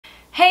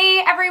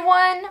Hey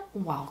everyone,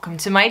 welcome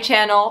to my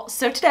channel.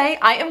 So today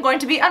I am going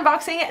to be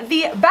unboxing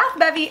the Bath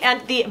Bevy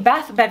and the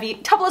Bath Bevy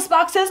tubeless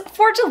boxes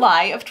for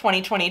July of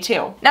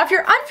 2022. Now if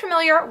you're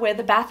unfamiliar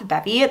with Bath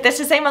Bevy, this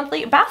is a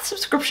monthly bath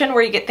subscription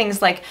where you get things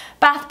like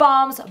bath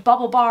bombs,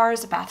 bubble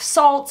bars, bath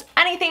salts,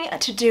 anything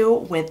to do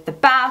with the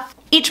bath.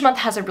 Each month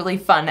has a really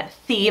fun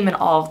theme and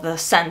all of the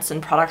scents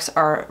and products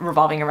are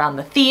revolving around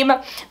the theme.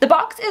 The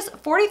box is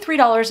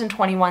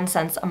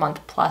 $43.21 a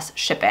month plus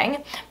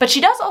shipping, but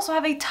she does also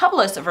have a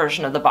tubless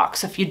version of the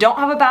box. So if you don't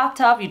have a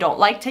bathtub, you don't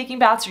like taking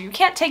baths, or you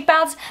can't take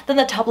baths, then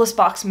the tubless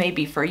box may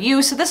be for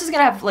you. So this is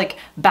gonna have like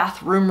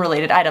bathroom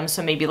related items.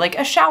 So maybe like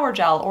a shower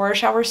gel or a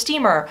shower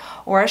steamer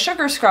or a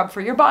sugar scrub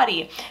for your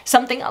body,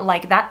 something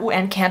like that. Ooh,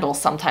 and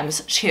candles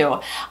sometimes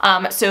too.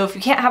 So if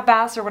you can't have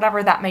baths or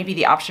whatever, that may be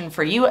the option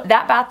for you.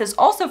 That bath is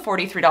also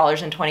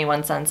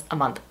 $43.21 a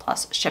month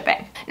plus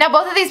shipping. Now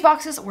both of these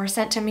boxes were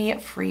sent to me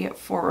free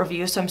for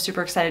review, so I'm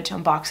super excited to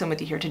unbox them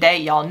with you here today.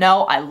 Y'all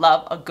know I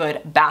love a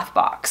good bath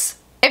box.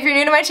 If you're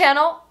new to my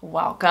channel,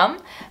 welcome.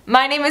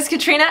 My name is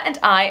Katrina and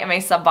I am a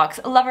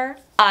SubBox lover.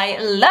 I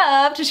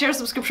love to share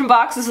subscription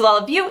boxes with all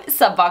of you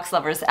SubBox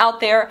lovers out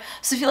there.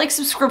 So if you like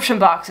subscription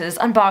boxes,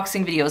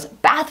 unboxing videos,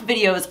 bath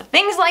videos,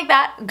 things like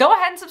that, go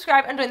ahead and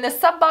subscribe and join the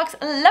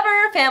SubBox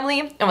lover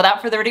family. And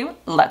without further ado,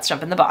 let's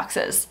jump in the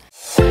boxes.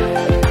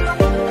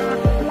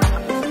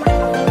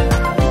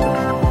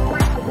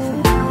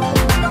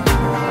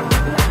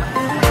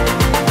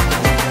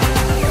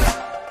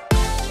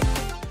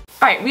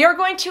 Alright, we are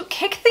going to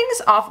kick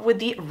things off with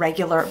the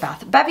regular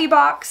Bath Bevy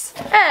box.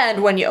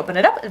 And when you open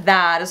it up,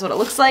 that is what it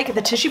looks like.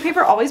 The tissue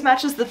paper always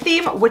matches the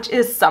theme, which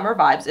is summer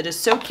vibes. It is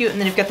so cute. And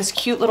then you've got this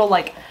cute little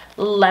like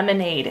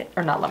lemonade,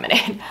 or not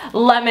lemonade,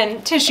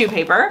 lemon tissue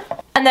paper.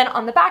 And then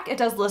on the back, it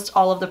does list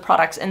all of the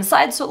products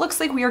inside. So it looks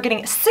like we are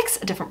getting 6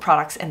 different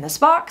products in this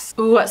box.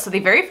 Ooh, so the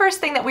very first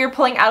thing that we are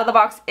pulling out of the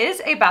box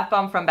is a bath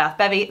bomb from Bath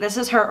Bevy. This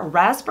is her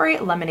raspberry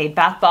lemonade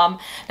bath bomb.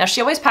 Now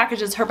she always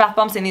packages her bath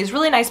bombs in these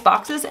really nice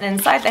boxes, and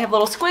inside they have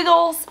little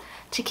squiggles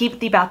to keep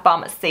the bath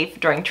bomb safe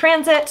during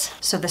transit.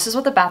 So this is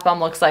what the bath bomb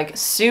looks like.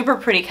 Super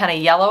pretty, kind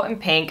of yellow and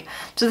pink.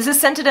 So this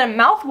is scented in a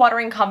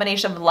mouth-watering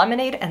combination of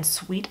lemonade and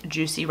sweet,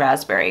 juicy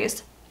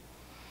raspberries.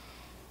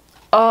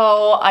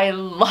 Oh, I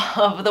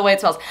love the way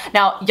it smells.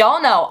 Now,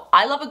 y'all know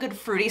I love a good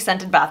fruity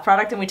scented bath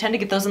product, and we tend to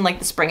get those in like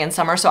the spring and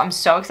summer, so I'm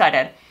so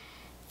excited.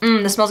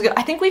 This smells good.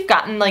 I think we've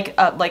gotten like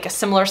a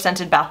similar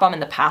scented bath bomb in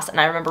the past, and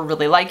I remember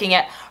really liking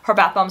it. Her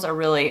bath bombs are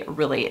really,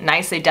 really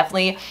nice. They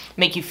definitely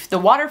make the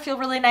water feel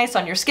really nice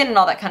on your skin and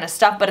all that kind of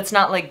stuff, but it's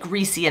not like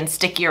greasy and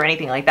sticky or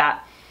anything like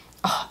that.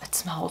 Oh, it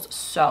smells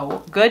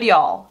so good,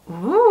 y'all.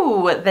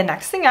 Ooh, the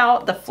next thing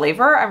out, the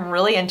flavor, I'm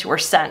really into her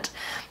scent.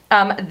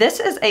 This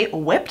is a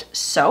whipped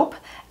soap,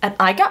 and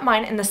I got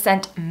mine in the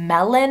scent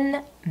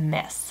Melon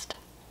Mist.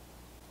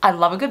 I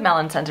love a good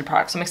melon scented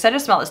product, so I'm excited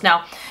to smell this.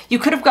 Now, you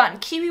could have gotten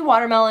kiwi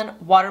watermelon,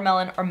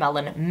 watermelon, or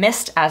melon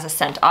mist as a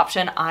scent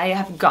option. I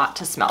have got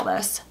to smell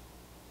this.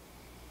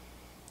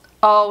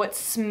 Oh, it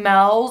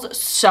smells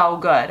so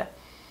good.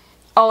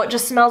 Oh, it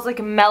just smells like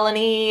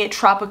melony,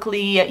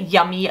 tropically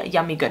yummy,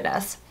 yummy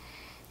goodness.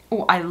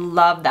 Oh, I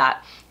love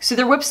that. So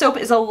their whip soap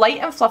is a light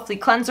and fluffy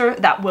cleanser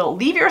that will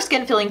leave your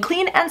skin feeling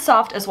clean and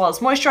soft, as well as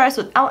moisturized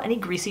without any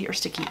greasy or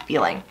sticky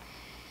feeling.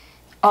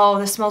 Oh,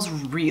 this smells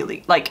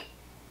really, like,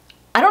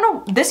 I don't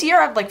know, this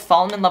year I've like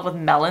fallen in love with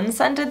melon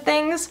scented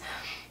things.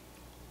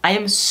 I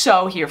am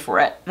so here for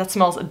it. That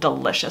smells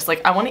delicious.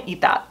 Like, I want to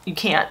eat that. You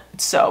can't,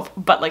 it's soap,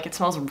 but like it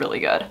smells really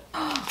good.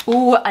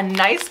 Ooh, a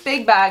nice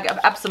big bag of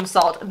Epsom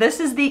salt. This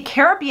is the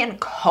Caribbean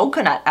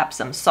coconut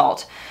Epsom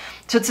salt.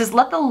 So it says,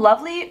 let the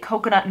lovely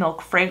coconut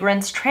milk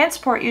fragrance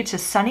transport you to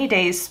sunny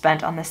days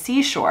spent on the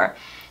seashore.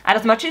 Add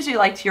as much as you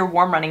like to your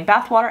warm running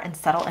bath water and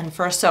settle in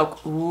for a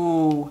soak.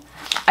 Ooh,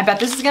 I bet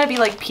this is gonna be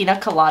like pina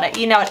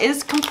colada-y. Now it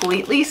is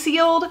completely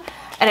sealed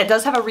and it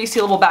does have a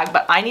resealable bag,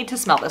 but I need to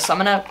smell this, so I'm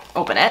gonna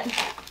open it.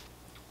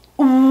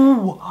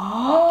 Ooh,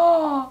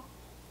 oh,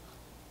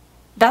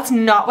 that's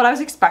not what I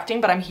was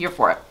expecting, but I'm here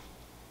for it.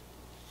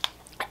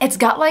 It's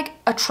got like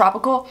a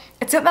tropical,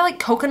 it's got that like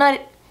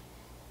coconut,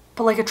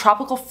 but like a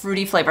tropical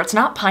fruity flavor. It's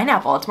not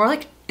pineapple, it's more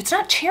like, it's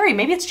not cherry,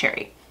 maybe it's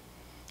cherry.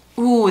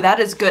 Ooh, that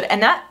is good.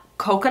 And that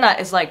coconut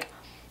is like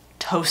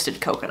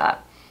toasted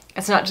coconut.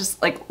 It's not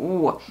just like,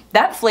 ooh,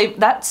 that flavor,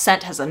 that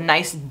scent has a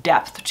nice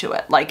depth to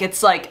it. Like,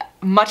 it's like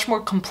much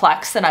more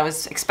complex than I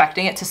was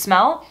expecting it to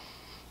smell.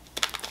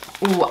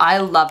 Ooh, I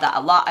love that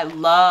a lot. I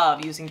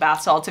love using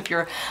bath salts. If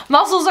your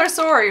muscles are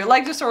sore, your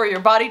legs are sore, your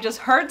body just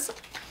hurts,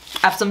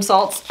 Epsom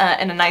salts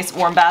in a nice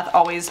warm bath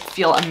always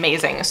feel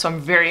amazing. So I'm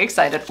very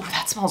excited. Ooh,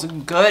 that smells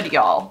good,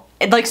 y'all.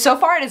 Like, so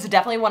far it is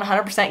definitely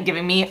 100%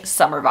 giving me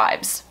summer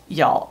vibes,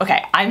 y'all.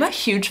 Okay, I'm a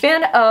huge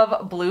fan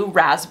of blue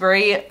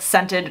raspberry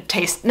scented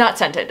not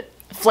scented,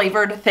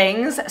 flavored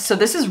things. So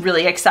this is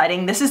really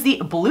exciting. This is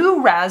the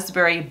blue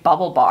raspberry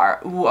bubble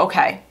bar. Ooh,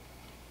 okay.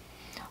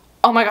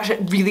 Oh my gosh,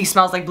 it really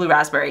smells like blue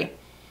raspberry.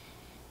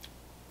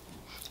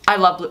 I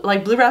love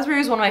blue raspberry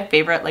is one of my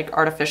favorite like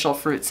artificial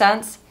fruit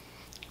scents.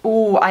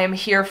 Ooh, I am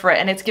here for it.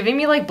 And it's giving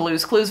me like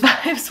Blue's Clues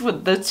vibes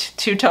with the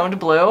two-toned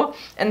blue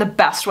in the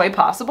best way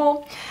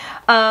possible.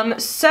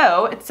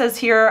 So it says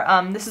here,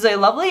 this is a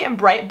lovely and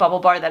bright bubble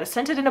bar that is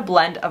scented in a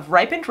blend of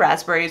ripened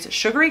raspberries,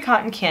 sugary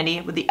cotton candy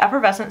with the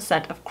effervescent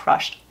scent of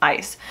crushed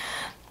ice.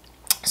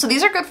 So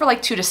these are good for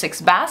like 2 to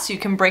 6 baths. You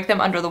can break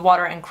them under the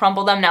water and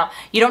crumble them. Now,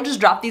 you don't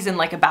just drop these in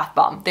like a bath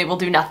bomb. They will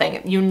do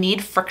nothing. You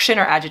need friction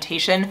or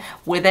agitation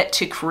with it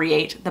to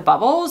create the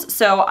bubbles.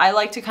 So I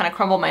like to kind of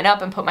crumble mine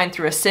up and put mine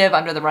through a sieve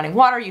under the running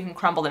water. You can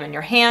crumble them in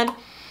your hand.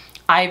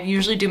 I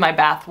usually do my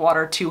bath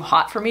water too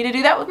hot for me to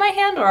do that with my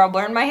hand, or I'll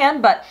burn my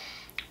hand, but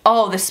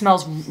oh, this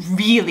smells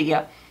really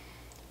good.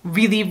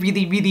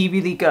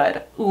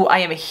 Ooh, I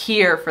am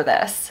here for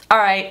this. All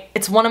right,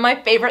 it's one of my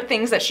favorite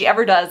things that she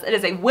ever does. It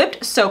is a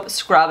whipped soap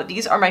scrub.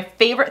 These are my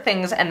favorite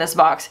things in this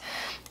box.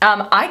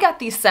 I got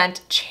the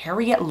scent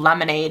Cherry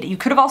Lemonade. You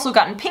could have also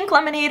gotten Pink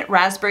Lemonade,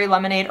 Raspberry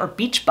Lemonade, or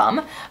Beach Bum,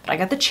 but I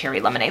got the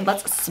Cherry Lemonade.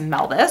 Let's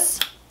smell this.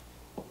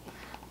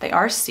 They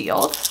are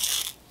sealed.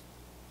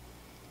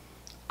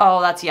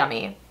 Oh, that's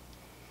yummy.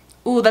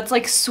 Ooh, that's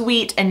like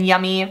sweet and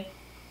yummy.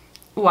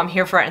 Ooh, I'm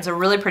here for it. It's a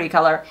really pretty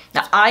color.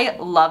 Now, I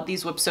love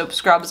these whip soap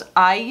scrubs.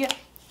 I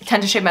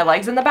tend to shave my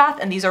legs in the bath,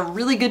 and these are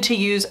really good to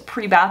use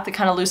pre-bath to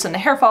kind of loosen the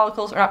hair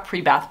follicles, or not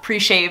pre-bath,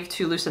 pre-shave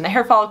to loosen the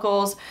hair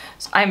follicles.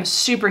 So I'm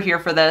super here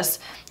for this.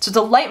 So it's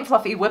a light and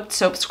fluffy whipped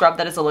soap scrub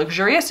that is a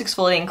luxurious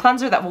exfoliating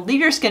cleanser that will leave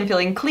your skin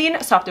feeling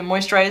clean, soft, and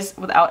moisturized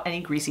without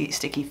any greasy,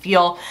 sticky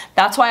feel.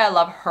 That's why I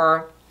love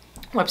her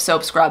whipped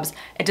soap scrubs.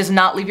 It does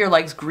not leave your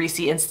legs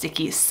greasy and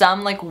sticky.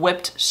 Some like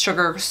whipped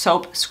sugar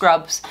soap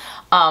scrubs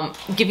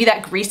give you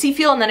that greasy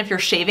feel, and then if you're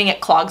shaving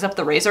it clogs up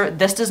the razor.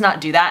 This does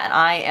not do that, and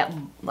I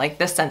am like,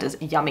 this scent is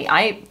yummy.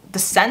 The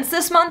scents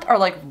this month are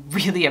like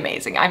really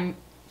amazing. I'm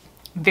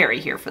very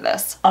here for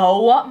this.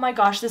 Oh my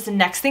gosh, this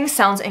next thing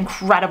sounds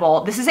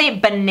incredible. This is a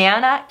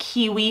banana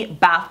kiwi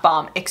bath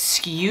bomb.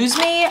 Excuse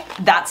me,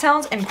 that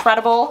sounds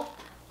incredible.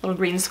 Little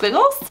green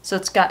squiggles. So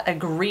it's got a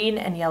green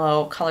and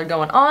yellow color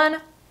going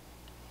on.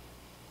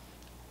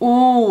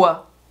 Ooh.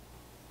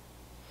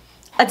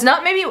 It's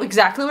not maybe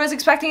exactly what I was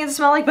expecting it to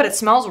smell like, but it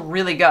smells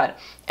really good.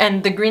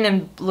 And the green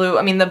and blue,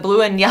 I mean the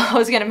blue and yellow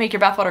is gonna make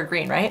your bathwater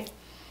green, right?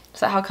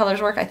 Is that how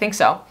colors work? I think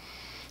so.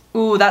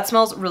 Ooh, that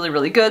smells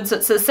really good. So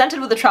it says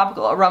scented with the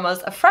tropical aromas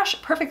of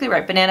fresh, perfectly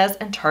ripe bananas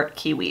and tart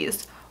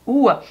kiwis.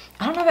 Ooh, I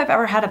don't know if I've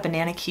ever had a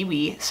banana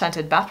kiwi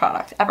scented bath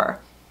product, ever.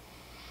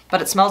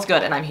 But it smells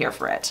good and I'm here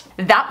for it.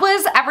 That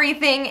was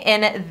everything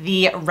in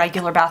the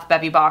regular Bath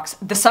Bevy box.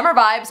 The summer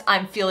vibes,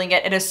 I'm feeling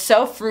it. It is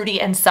so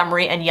fruity and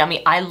summery and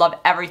yummy. I love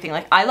everything.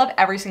 Like, I love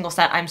every single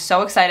scent. I'm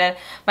so excited.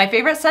 My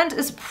favorite scent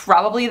is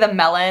probably the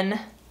melon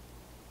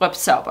whipped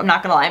soap. I'm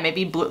not gonna lie,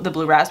 maybe the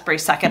blue raspberry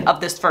second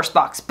of this first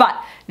box,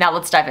 but now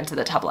let's dive into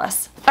the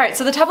tubless. All right,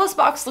 so the tubless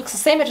box looks the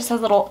same. It just has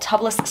a little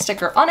tubless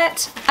sticker on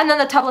it. And then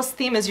the tubless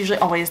theme is usually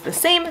always the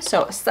same.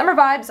 So summer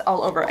vibes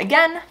all over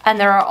again. And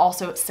there are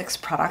also 6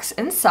 products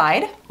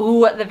inside.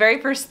 Ooh, the very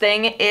first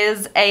thing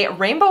is a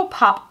Rainbow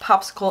Pop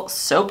Popsicle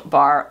Soap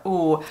Bar.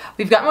 Ooh,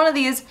 we've gotten one of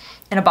these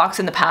in a box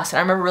in the past, and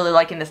I remember really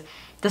liking this.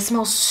 This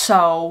smells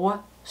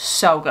so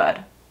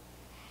good.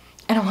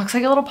 And it looks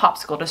like a little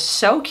popsicle, just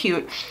so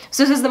cute.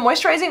 So it says the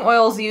moisturizing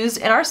oils used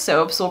in our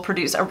soaps will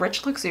produce a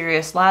rich,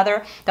 luxurious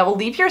lather that will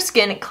leave your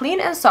skin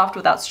clean and soft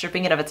without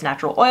stripping it of its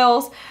natural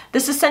oils.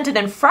 This is scented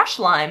in fresh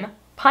lime,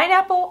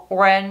 pineapple,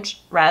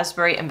 orange,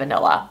 raspberry, and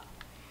vanilla.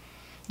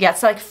 Yeah,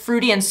 it's like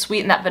fruity and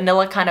sweet, and that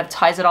vanilla kind of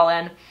ties it all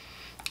in.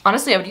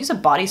 Honestly, I would use a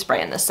body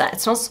spray in this scent. It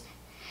smells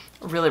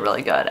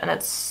really good, and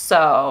it's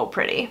so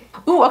pretty.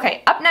 Ooh,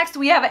 okay, up next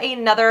we have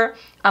another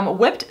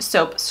whipped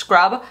soap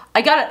scrub.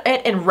 I got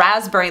it in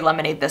raspberry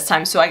lemonade this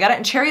time, so I got it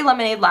in cherry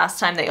lemonade last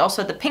time. They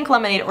also had the pink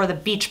lemonade or the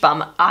beach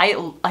bum. I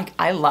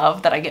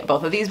love that I get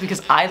both of these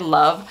because I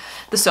love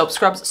the soap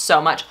scrubs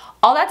so much.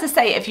 All that to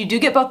say, if you do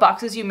get both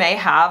boxes, you may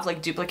have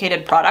like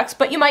duplicated products,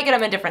 but you might get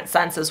them in different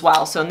scents as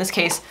well. So in this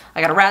case,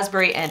 I got a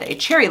raspberry and a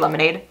cherry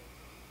lemonade.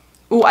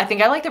 Ooh, I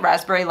think I like the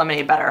raspberry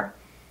lemonade better,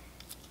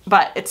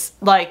 but it's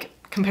like,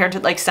 compared to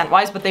like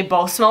scent-wise, but they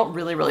both smell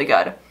really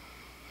good.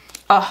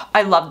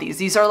 I love these.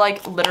 These are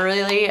like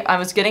literally, I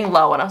was getting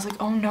low and I was like,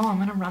 oh no, I'm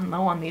gonna run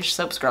low on these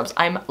soap scrubs.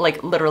 I'm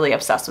like literally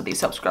obsessed with these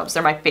soap scrubs.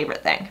 They're my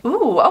favorite thing.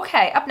 Ooh,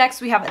 okay. Up next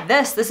we have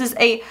this. This is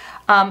a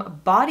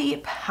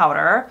body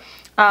powder.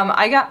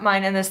 I got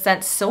mine in the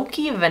scent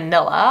Silky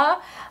Vanilla.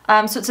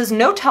 So it says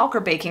no talc or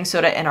baking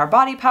soda in our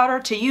body powder.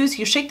 To use,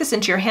 you shake this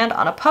into your hand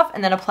on a puff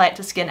and then apply it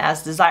to skin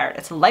as desired.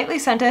 It's lightly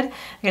scented. It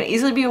can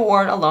easily be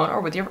worn alone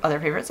or with your other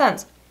favorite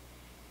scents.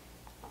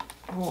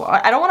 Ooh,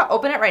 I don't want to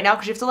open it right now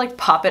because you have to like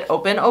pop it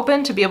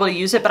open to be able to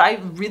use it, but I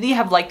really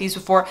have liked these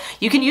before.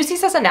 You can use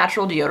these as a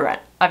natural deodorant.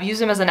 I've used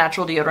them as a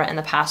natural deodorant in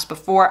the past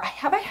before.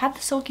 Have I had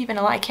the Silky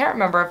Vanilla? I can't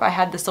remember if I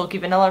had the Silky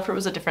Vanilla, if it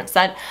was a different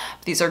scent.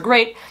 But these are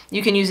great.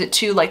 You can use it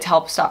too, like to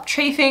help stop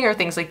chafing or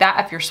things like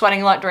that if you're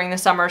sweating a lot during the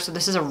summer. So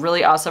this is a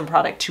really awesome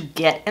product to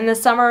get in the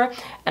summer.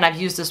 And I've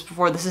used this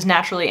before. This is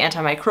naturally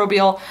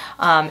antimicrobial,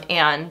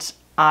 and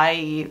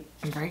I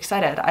am very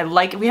excited.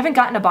 We haven't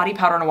gotten a body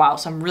powder in a while,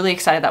 so I'm really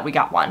excited that we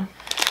got one.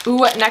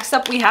 Ooh, next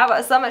up we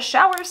have some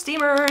shower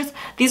steamers.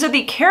 These are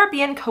the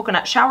Caribbean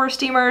coconut shower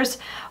steamers.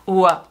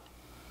 Ooh, I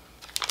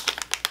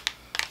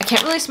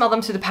can't really smell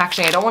them through the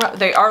packaging. I don't want to,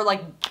 they are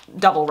like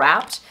double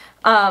wrapped.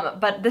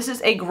 But this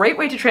is a great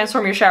way to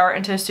transform your shower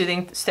into a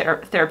soothing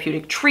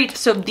therapeutic treat.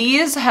 So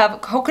these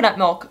have coconut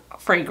milk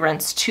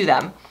fragrance to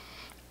them.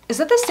 Is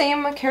that the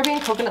same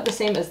Caribbean coconut, the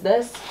same as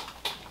this?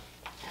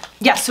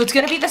 Yes, so it's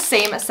gonna be the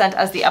same scent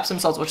as the Epsom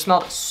salts, which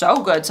smelled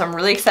so good. So I'm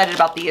really excited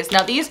about these.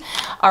 Now these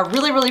are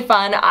really, really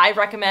fun. I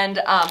recommend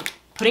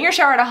putting your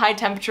shower at a high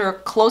temperature,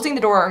 closing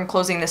the door and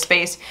closing the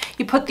space.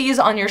 You put these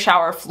on your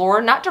shower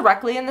floor, not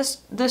directly in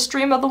the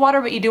stream of the water,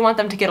 but you do want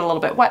them to get a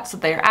little bit wet so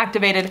they are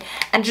activated,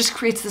 and just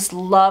creates this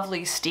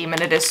lovely steam,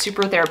 and it is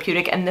super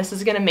therapeutic, and this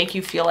is gonna make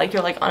you feel like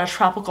you're like on a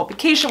tropical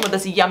vacation with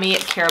this yummy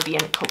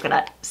Caribbean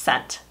coconut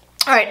scent.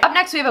 All right, up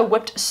next we have a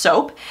whipped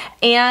soap,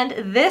 and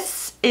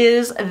this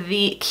is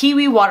the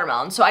kiwi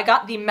watermelon. So I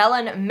got the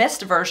melon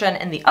mist version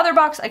in the other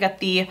box. I got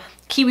the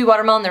kiwi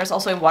watermelon. There's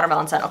also a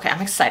watermelon scent. Okay,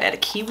 I'm excited.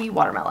 Kiwi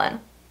watermelon.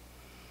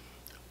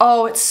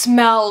 Oh, it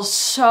smells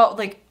so,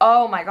 like,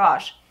 oh my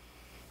gosh.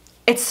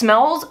 It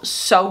smells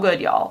so good,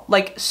 y'all.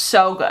 Like,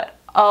 so good.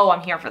 Oh,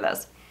 I'm here for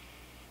this.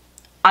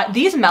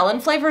 These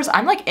melon flavors,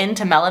 I'm like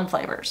into melon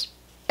flavors.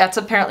 That's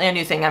apparently a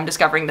new thing I'm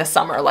discovering this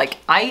summer. Like,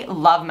 I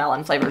love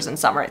melon flavors in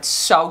summer. It's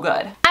so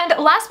good.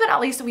 And last but not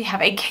least, we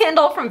have a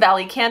candle from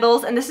Valley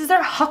Candles, and this is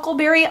their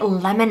Huckleberry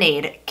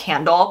Lemonade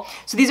candle.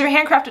 So these are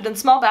handcrafted in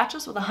small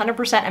batches with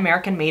 100%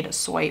 American-made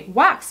soy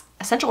wax,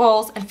 essential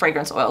oils, and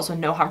fragrance oils with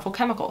no harmful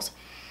chemicals.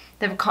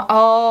 They have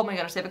oh my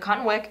gosh, they have a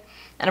cotton wick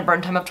and a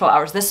burn time of 12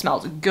 hours. This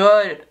smells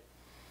good.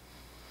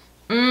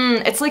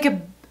 It's like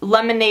a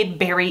lemonade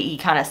berry-y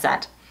kind of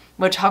scent.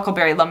 Which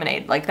huckleberry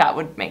lemonade, like that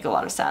would make a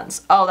lot of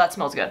sense. Oh, that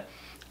smells good.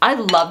 I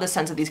love the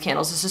scent of these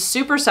candles. This is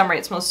super summery.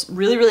 It smells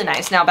really, really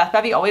nice. Now, Bath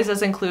Bevy always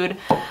does include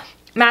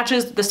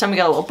matches. This time we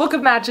got a little book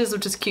of matches,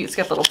 which is cute. It's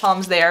got little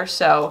palms there,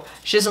 so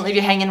she doesn't leave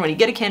you hanging. When you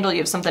get a candle, you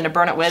have something to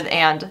burn it with,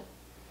 and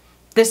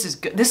this is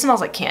good. This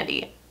smells like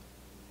candy.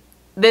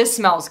 This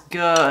smells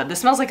good. This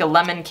smells like a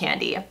lemon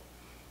candy.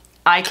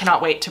 I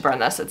cannot wait to burn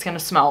this. It's gonna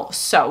smell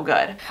so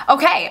good.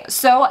 Okay,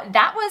 so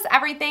that was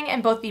everything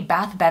in both the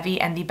Bath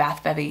Bevy and the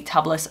Bath Bevy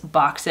tubless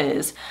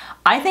boxes.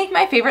 I think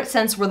my favorite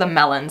scents were the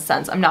melon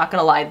scents. I'm not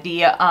gonna lie.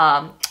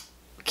 The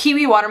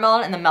kiwi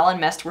watermelon and the melon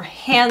mist were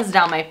hands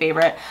down my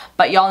favorite,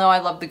 but y'all know I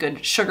love the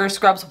good sugar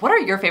scrubs. What are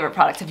your favorite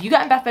products? Have you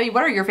gotten Bath Bevy?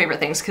 What are your favorite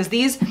things? Because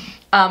these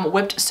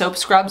whipped soap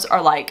scrubs are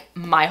like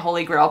my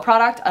holy grail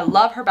product. I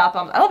love her bath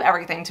bombs. I love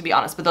everything, to be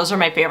honest, but those are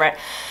my favorite.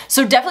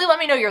 So definitely let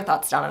me know your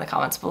thoughts down in the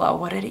comments below.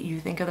 What did you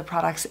think of the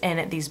products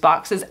in these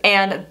boxes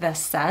and the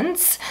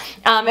scents?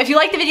 If you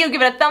liked the video,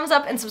 give it a thumbs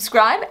up and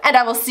subscribe, and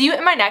I will see you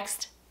in my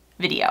next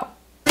video.